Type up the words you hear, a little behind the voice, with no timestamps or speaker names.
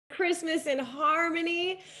Christmas in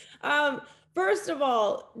Harmony. First of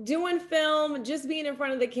all, doing film, just being in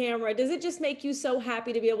front of the camera, does it just make you so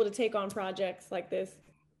happy to be able to take on projects like this?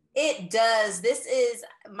 It does. This is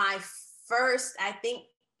my first, I think,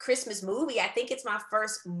 Christmas movie. I think it's my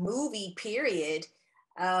first movie, period.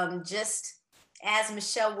 Just as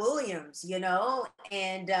Michelle Williams,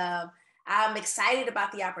 and I'm excited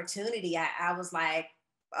about the opportunity. I was like,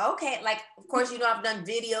 okay, like, of course, I've done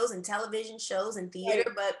videos and television shows and theater,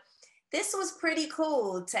 Right. but this was pretty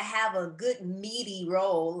cool to have a good meaty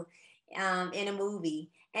role in a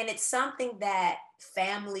movie. And it's something that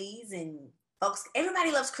families and folks,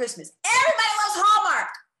 everybody loves Christmas. Everybody loves Hallmark.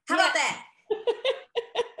 How about that?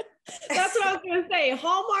 That's what I was going to say.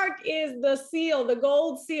 Hallmark is the seal, the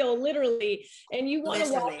gold seal, literally. And you want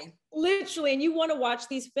to watch, literally, and you want to watch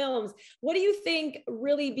these films. What do you think,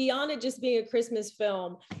 really, beyond it just being a Christmas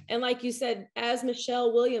film? And like you said, as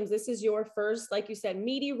Michelle Williams, this is your first, like you said,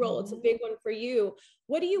 meaty role. It's a big one for you.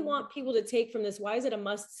 What do you want people to take from this? Why is it a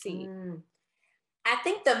must see? I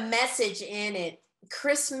think the message in it,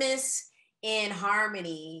 Christmas in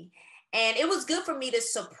Harmony, and it was good for me to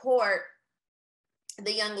support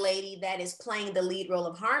the young lady that is playing the lead role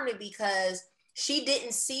of Harmony, because she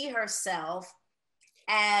didn't see herself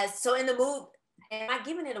as, so in the movie, am I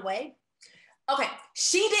giving it away? Okay,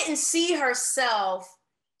 she didn't see herself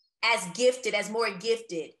as gifted, as more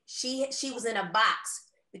gifted. She was in a box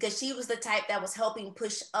because she was the type that was helping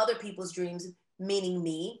push other people's dreams, meaning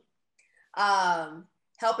me,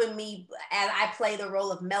 helping me as I play the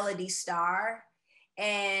role of Melody Starr.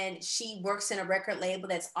 And she works in a record label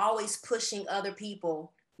that's always pushing other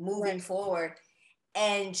people moving forward.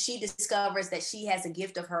 And she discovers that she has a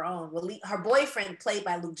gift of her own. Well, her boyfriend, played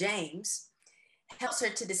by Luke James, helps her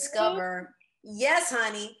to discover, yes,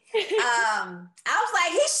 honey. I was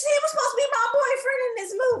like, he was supposed to be my boyfriend in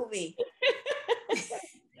this movie.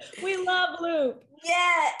 We love Luke.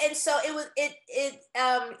 Yeah. And so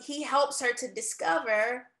he helps her to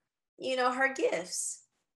discover, her gifts.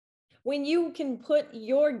 When you can put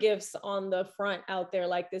your gifts on the front out there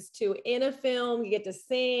like this too, in a film, you get to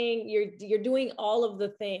sing, you're doing all of the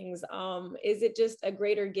things. Is it just a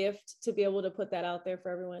greater gift to be able to put that out there for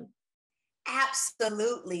everyone?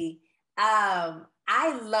 Absolutely.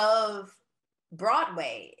 I love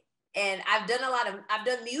Broadway, and I've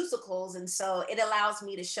done musicals. And so it allows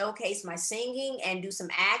me to showcase my singing and do some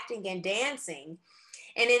acting and dancing.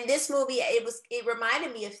 And in this movie, it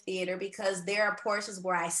reminded me of theater because there are portions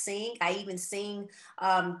where I sing. I even sing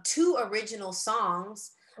 2 original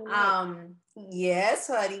songs. Yes,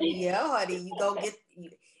 honey. Yeah, honey. You go get.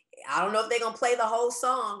 I don't know if they're gonna play the whole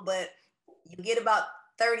song, but you get about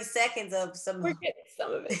 30 seconds of some. We're getting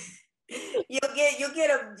some of it. You'll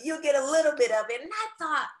get a little bit of it, and I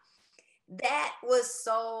thought that was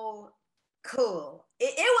so cool.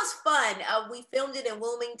 It was fun. We filmed it in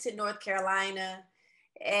Wilmington, North Carolina.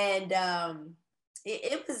 And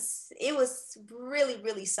it was really,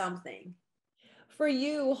 really something. For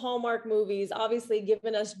you, Hallmark movies, obviously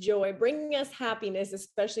giving us joy, bringing us happiness,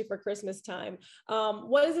 especially for Christmas time.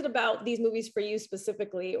 What is it about these movies for you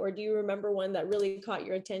specifically? Or do you remember one that really caught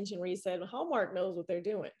your attention where you said, Hallmark knows what they're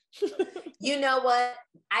doing? You know what?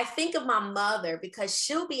 I think of my mother because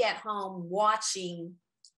she'll be at home watching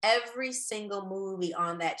every single movie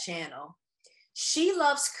on that channel. She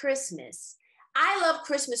loves Christmas. I love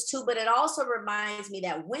Christmas too, but it also reminds me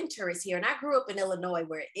that winter is here. And I grew up in Illinois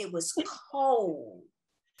where it was cold.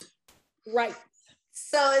 Right.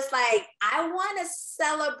 So it's like, I want to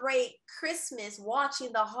celebrate Christmas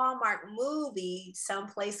watching the Hallmark movie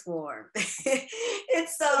someplace warm. And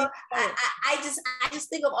so I just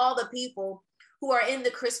think of all the people who are in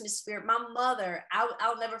the Christmas spirit. My mother,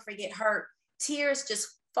 I'll never forget her tears just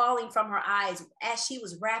falling from her eyes as she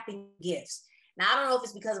was wrapping gifts. Now, I don't know if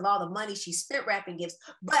it's because of all the money she spent wrapping gifts,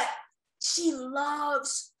 but she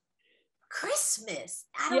loves Christmas.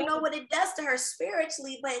 I don't know what it does to her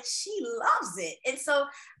spiritually, but she loves it. And so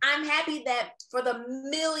I'm happy that for the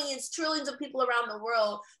millions, trillions of people around the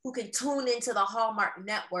world who can tune into the Hallmark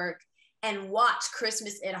Network and watch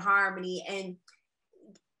Christmas in Harmony. And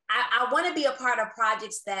I want to be a part of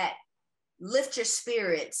projects that lift your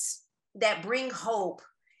spirits, that bring hope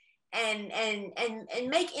and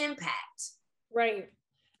make impact. Right.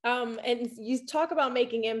 And you talk about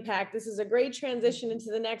making impact. This is a great transition into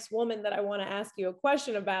the next woman that I want to ask you a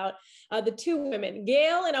question about. The 2 women,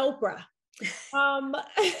 Gail and Oprah.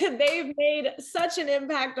 They've made such an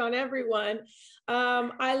impact on everyone.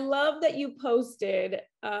 I love that you posted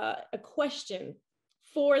a question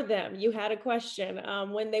for them. You had a question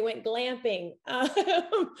when they went glamping.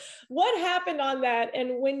 What happened on that?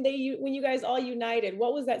 And when you guys all united,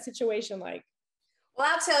 what was that situation like? Well,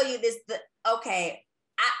 I'll tell you this.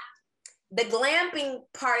 The glamping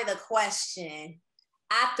part of the question,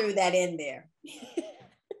 I threw that in there.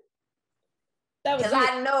 Because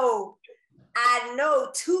I know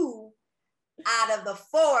 2 out of the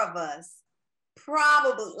 4 of us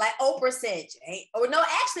probably, like Oprah said,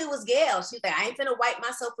 actually it was Gail. She was like, I ain't finna wipe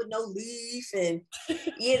myself with no leaf, and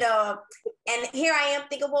and here I am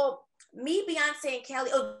thinking, well, me, Beyonce, and Kelly,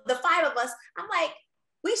 the 5 of us, I'm like,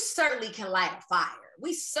 we certainly can light a fire.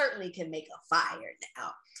 We certainly can make a fire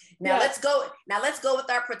now. Now let's go with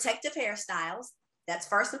our protective hairstyles. That's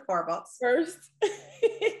first and foremost.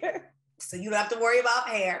 So you don't have to worry about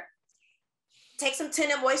hair. Take some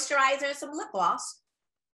tinted moisturizer and some lip gloss.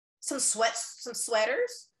 Some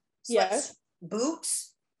sweaters. Yes.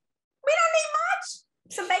 Boots. We don't need much.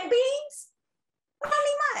 Some baked beans. We don't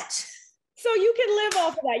need much. So you can live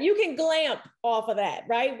off of that. You can glamp off of that,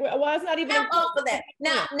 right? Well, it's not even off of that.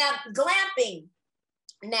 Now glamping.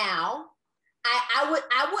 Now,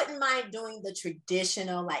 I wouldn't mind doing the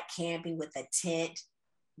traditional like camping with a tent,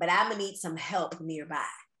 but I'm gonna need some help nearby.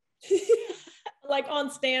 Like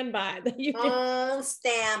on standby. On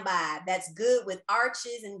standby. That's good with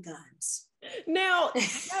arches and guns. Now,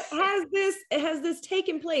 has this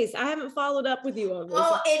taken place? I haven't followed up with you on this.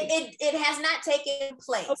 Oh, it has not taken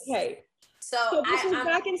place. Okay. So this was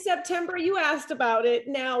back in September. You asked about it.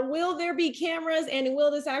 Now, will there be cameras, and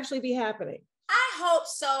will this actually be happening? I hope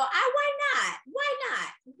so. Why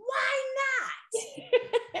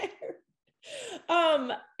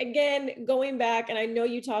not? Again, going back, and I know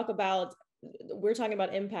we're talking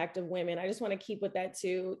about impact of women. I just want to keep with that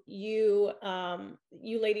too. You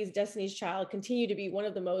ladies, Destiny's Child, continue to be one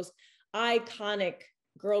of the most iconic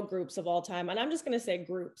girl groups of all time. And I'm just going to say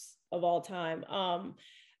groups of all time.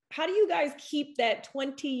 How do you guys keep that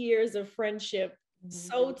 20 years of friendship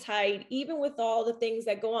so tight, even with all the things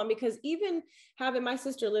that go on? Because even having my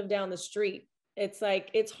sister live down the street, it's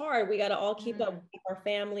like, it's hard. We got to all keep up with our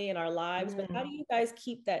family and our lives. But how do you guys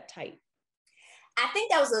keep that tight? I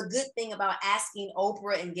think that was a good thing about asking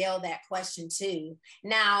Oprah and Gail that question too.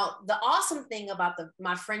 Now, the awesome thing about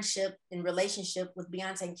my friendship and relationship with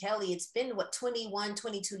Beyonce and Kelly, it's been 21,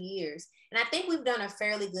 22 years. And I think we've done a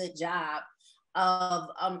fairly good job of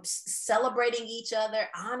celebrating each other,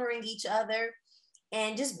 honoring each other,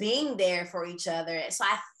 and just being there for each other. So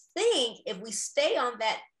I think if we stay on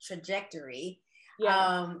that trajectory,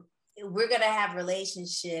 we're going to have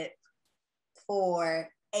relationship for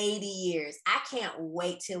 80 years. I can't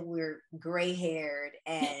wait till we're gray haired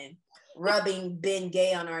and rubbing Ben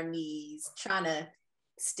Gay on our knees, trying to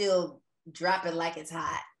still drop it like it's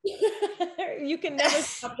hot. You can never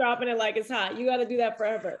stop dropping it like it's hot. You got to do that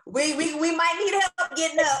forever. We might need help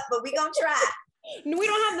getting up, but we're going to try. We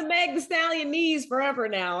don't have the Meg Thee Stallion knees forever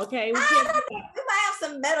now, okay? We might have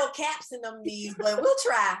some metal caps in them knees, but we'll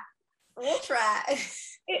try. We'll try.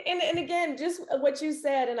 And again, just what you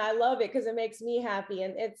said, and I love it because it makes me happy.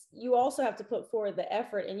 And you also have to put forward the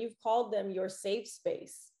effort, and you've called them your safe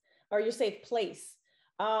space or your safe place.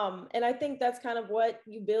 And I think that's kind of what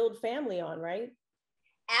you build family on, right?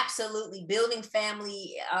 Absolutely. Building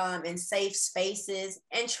family in safe spaces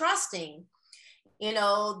and trusting.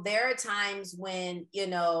 There are times when,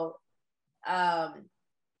 I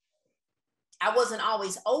wasn't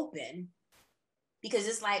always open, because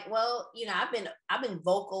it's like, well, I've been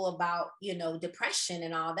vocal about, depression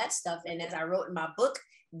and all that stuff. And as I wrote in my book,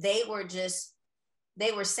 they were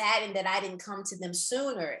saddened that I didn't come to them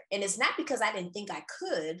sooner. And it's not because I didn't think I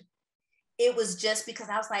could. It was just because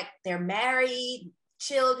I was like, they're married,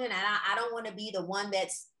 children, and I don't want to be the one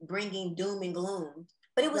that's bringing doom and gloom.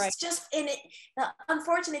 But it was just the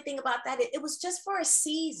unfortunate thing about that, it was just for a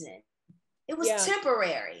season. It was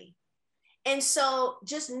temporary. And so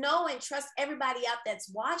just know and trust everybody out that's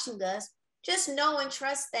watching us. Just know and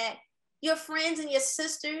trust that your friends and your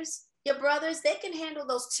sisters, your brothers, they can handle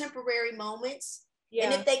those temporary moments. Yeah.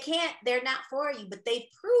 And if they can't, they're not for you. But they've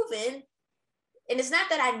proven, and it's not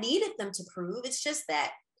that I needed them to prove, it's just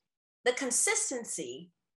that the consistency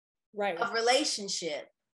of relationship.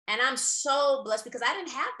 And I'm so blessed because I didn't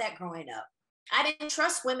have that growing up. I didn't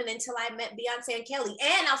trust women until I met Beyonce and Kelly.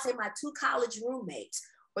 And I'll say my 2 college roommates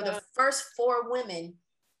were the first 4 women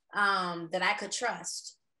that I could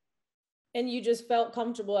trust. And you just felt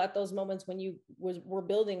comfortable at those moments when you were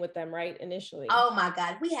building with them, right? Initially. Oh my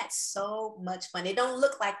God, we had so much fun. It don't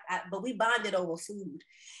look like that, but we bonded over food,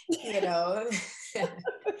 You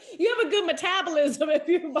have a good metabolism if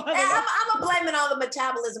you bond. I'm blaming all the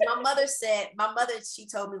metabolism. My mother, she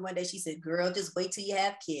told me one day, she said, girl, just wait till you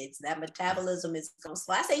have kids. That metabolism is going to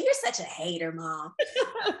slow. I said, you're such a hater, Mom.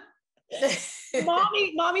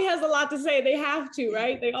 Mommy has a lot to say. They have to,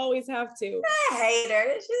 right? They always have to. I hate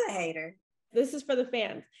her. She's a hater. This is for the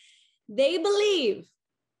fans. They believe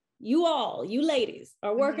you ladies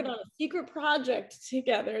are working on a secret project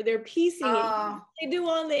together. They're piecing it. They do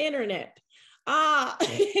on the internet.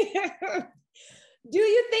 Do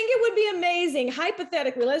you think it would be amazing,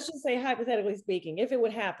 hypothetically, let's just say hypothetically speaking, if it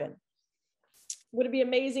would happen, would it be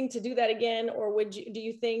amazing to do that again? Or do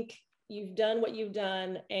you think you've done what you've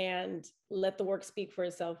done and let the work speak for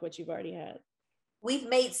itself, what you've already had? We've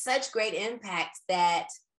made such great impact that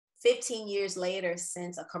 15 years later,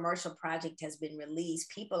 since a commercial project has been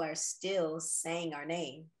released, people are still saying our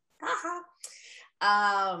name.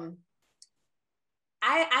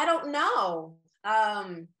 I don't know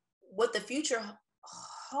what the future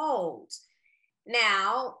holds.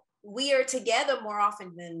 Now, we are together more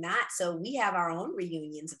often than not, so we have our own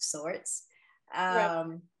reunions of sorts.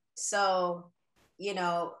 Right. So, you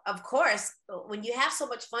know, of course, when you have so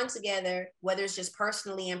much fun together, whether it's just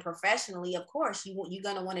personally and professionally, of course, you're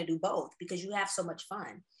going to want to do both because you have so much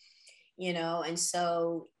fun, you know? And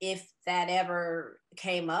so if that ever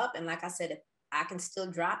came up, and like I said, if I can still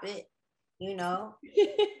drop it, you know,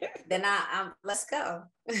 then I'm let's go.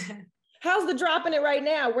 How's the dropping it right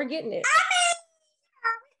now? We're getting it.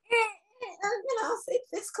 You know,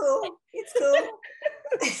 it's cool. It's cool.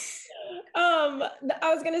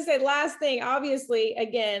 I was gonna say last thing, obviously,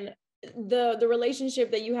 again, the relationship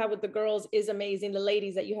that you have with the girls is amazing. The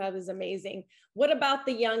ladies that you have is amazing. What about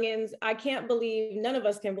the youngins? I can't believe, none of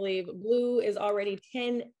us can believe, Blue is already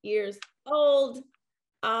 10 years old.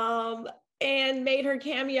 And made her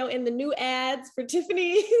cameo in the new ads for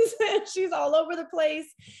Tiffany's. She's all over the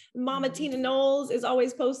place. Mama Tina Knowles is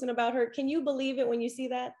always posting about her. Can you believe it when you see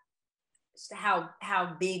that?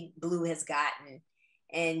 How big Blue has gotten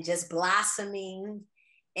and just blossoming.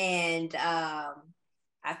 And I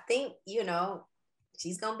think, you know,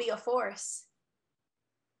 she's going to be a force.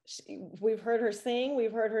 We've heard her sing.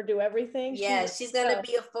 We've heard her do everything. Yeah, she's going to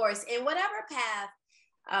be a force in whatever path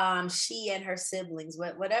she and her siblings,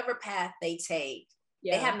 whatever path they take,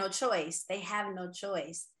 they have no choice. They have no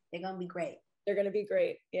choice. They're going to be great. They're going to be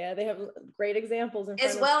great. Yeah, they have great examples in front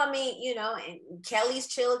as well. I mean, you know, and Kelly's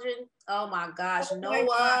children. Oh my gosh,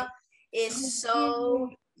 Noah is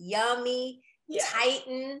so yummy. Yeah.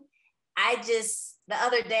 Titan. The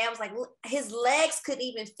other day I was like, his legs could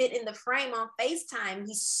even fit in the frame on FaceTime.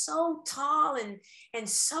 He's so tall and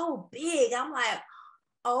so big. I'm like,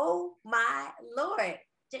 oh my Lord,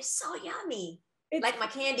 they're so yummy. It's like my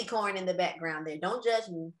candy corn in the background there. Don't judge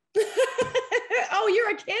me. Oh,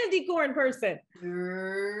 you're a candy corn person.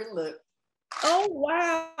 Look. Oh,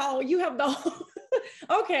 wow. You have the...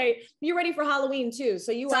 Okay, you're ready for Halloween too.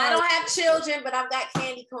 So I don't have children, but I've got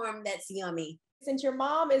candy corn that's yummy. Since your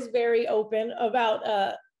mom is very open about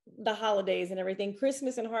the holidays and everything,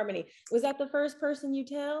 Christmas in Harmony, was that the first person you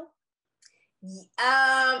tell?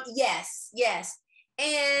 Yes.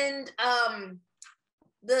 And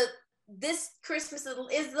this Christmas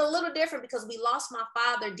is a little different because we lost my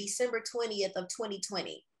father December 20th of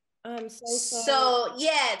 2020. I'm so sorry. So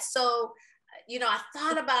yeah, you know, I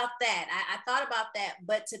thought about that. I thought about that,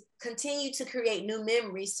 but to continue to create new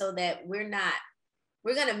memories so that we're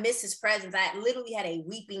gonna miss his presence. I literally had a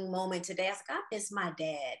weeping moment today. I was like, I miss my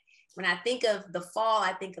dad. When I think of the fall,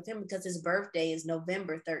 I think of him because his birthday is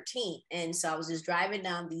November 13th. And so I was just driving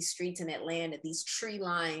down these streets in Atlanta, these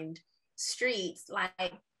tree-lined streets, like,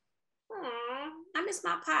 I miss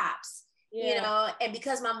my pops, you know, and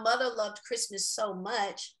because my mother loved Christmas so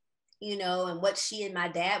much, you know, and what she and my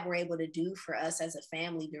dad were able to do for us as a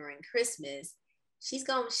family during Christmas, she's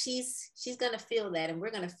gonna feel that, and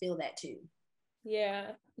we're gonna feel that too.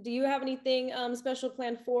 Yeah. Do you have anything special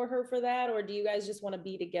planned for her for that, or do you guys just want to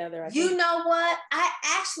be together? You know what?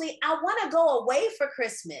 I want to go away for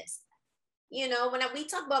Christmas. You know, when we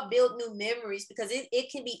talk about build new memories, because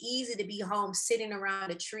it can be easy to be home sitting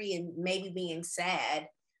around a tree and maybe being sad.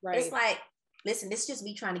 Right. It's like, listen, this is just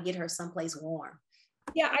me trying to get her someplace warm.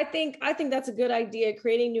 Yeah, I think that's a good idea,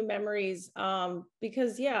 creating new memories.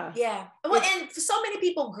 Because yeah. Well, and so many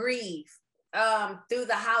people grieve through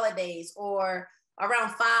the holidays or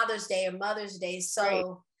around Father's Day or Mother's Day.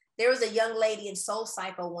 So there was a young lady in Soul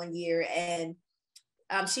Cycle one year, and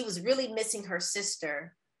she was really missing her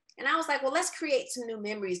sister. And I was like, well, let's create some new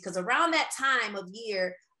memories, because around that time of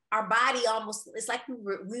year, our body almost, it's like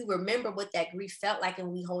we remember what that grief felt like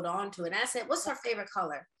and we hold on to it. And I said, what's her favorite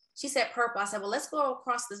color? She said purple. I said, well, let's go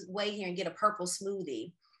across this way here and get a purple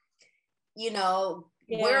smoothie. You know,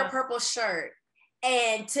 wear a purple shirt.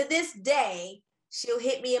 And to this day, she'll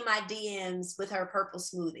hit me in my DMs with her purple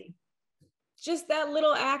smoothie. Just that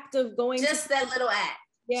little act of going. Just that little act.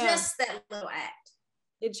 Just that little act.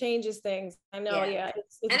 It changes things. I know. Yeah.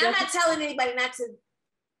 And I'm not telling anybody not to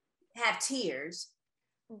have tears,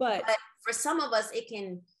 but for some of us, it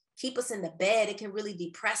can keep us in the bed. It can really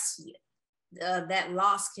depress you. That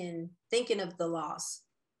loss thinking of the loss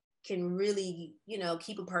can really,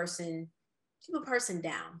 keep a person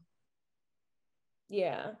down.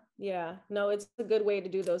 Yeah. No, it's a good way to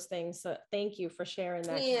do those things. So thank you for sharing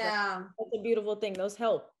that. Yeah. That's a beautiful thing. Those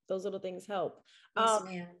help. Those little things help. Yes,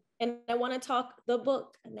 ma'am. And I want to talk the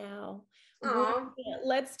book now.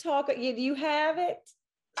 Let's talk. Do you have it?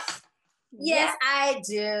 Yes, I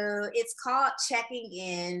do. It's called Checking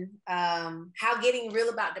In, How Getting Real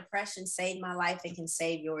About Depression Saved My Life and Can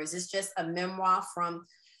Save Yours. It's just a memoir from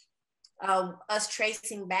us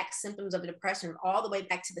tracing back symptoms of depression all the way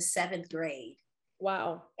back to the 7th grade.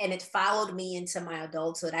 Wow. And it followed me into my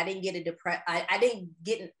adulthood. I didn't get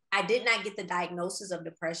I did not get the diagnosis of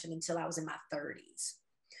depression until I was in my 30s.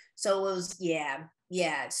 So it was,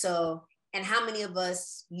 yeah. So, and how many of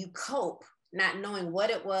us, you cope not knowing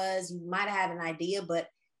what it was? You might have had an idea, but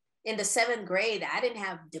in the 7th grade, I didn't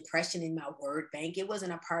have depression in my word bank. It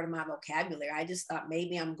wasn't a part of my vocabulary. I just thought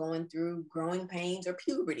maybe I'm going through growing pains or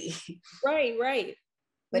puberty. Right.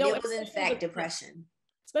 But it was in fact depression.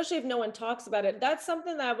 Especially if no one talks about it. That's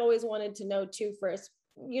something that I've always wanted to know too first.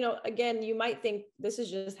 Again, you might think this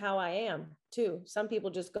is just how I am too. Some people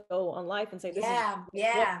just go on life and say, this is what it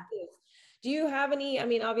is. Do you have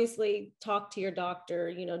any, obviously talk to your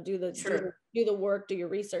doctor, do the work, do your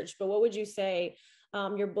research, but what would you say?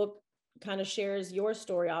 Your book kind of shares your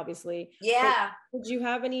story, obviously. Yeah. But would you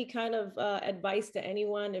have any kind of advice to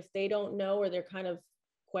anyone if they don't know, or they're kind of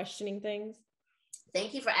questioning things?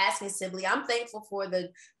 Thank you for asking, Sibley. I'm thankful for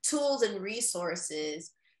the tools and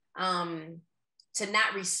resources to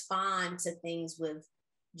not respond to things with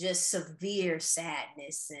just severe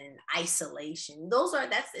sadness and isolation.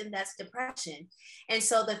 That's depression. And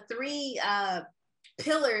so the 3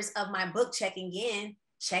 pillars of my book, check in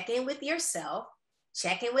with yourself,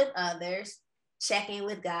 check in with others, check in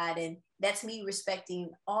with God. And that's me respecting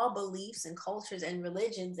all beliefs and cultures and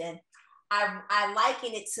religions. And I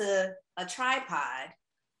liken it to a tripod.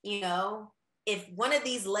 If one of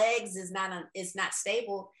these legs is not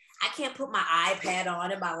stable, I can't put my iPad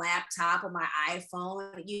on it, my laptop, or my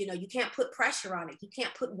iPhone. You can't put pressure on it. You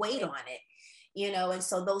can't put weight on it. And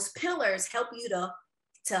so those pillars help you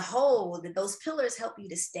to hold. Those pillars help you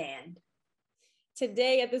to stand.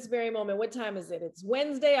 Today, at this very moment, what time is it? It's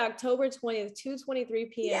Wednesday, October 20th,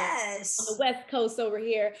 2:23 p.m. Yes. On the West Coast over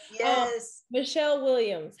here. Yes. Michelle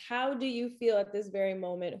Williams, how do you feel at this very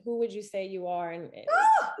moment? Who would you say you are at this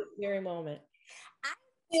very moment? I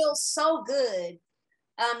feel so good.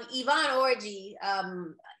 Yvonne Orji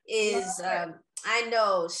is, I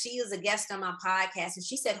know she is a guest on my podcast, and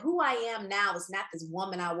she said, who I am now is not this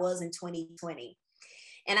woman I was in 2020.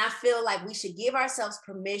 And I feel like we should give ourselves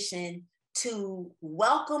permission to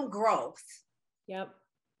welcome growth. Yep.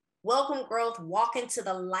 Welcome growth, walk into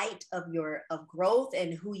the light of growth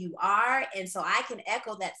and who you are. And so I can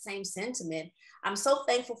echo that same sentiment. I'm so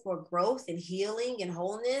thankful for growth and healing and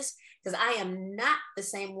wholeness, because I am not the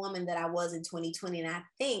same woman that I was in 2020. And I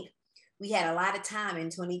think we had a lot of time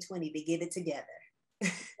in 2020 to get it together.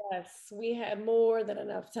 Yes, we had more than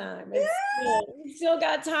enough time. We still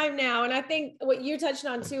got time now. And I think what you're touching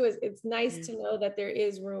on too is it's nice to know that there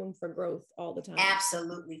is room for growth all the time.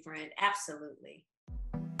 Absolutely, friend. Absolutely.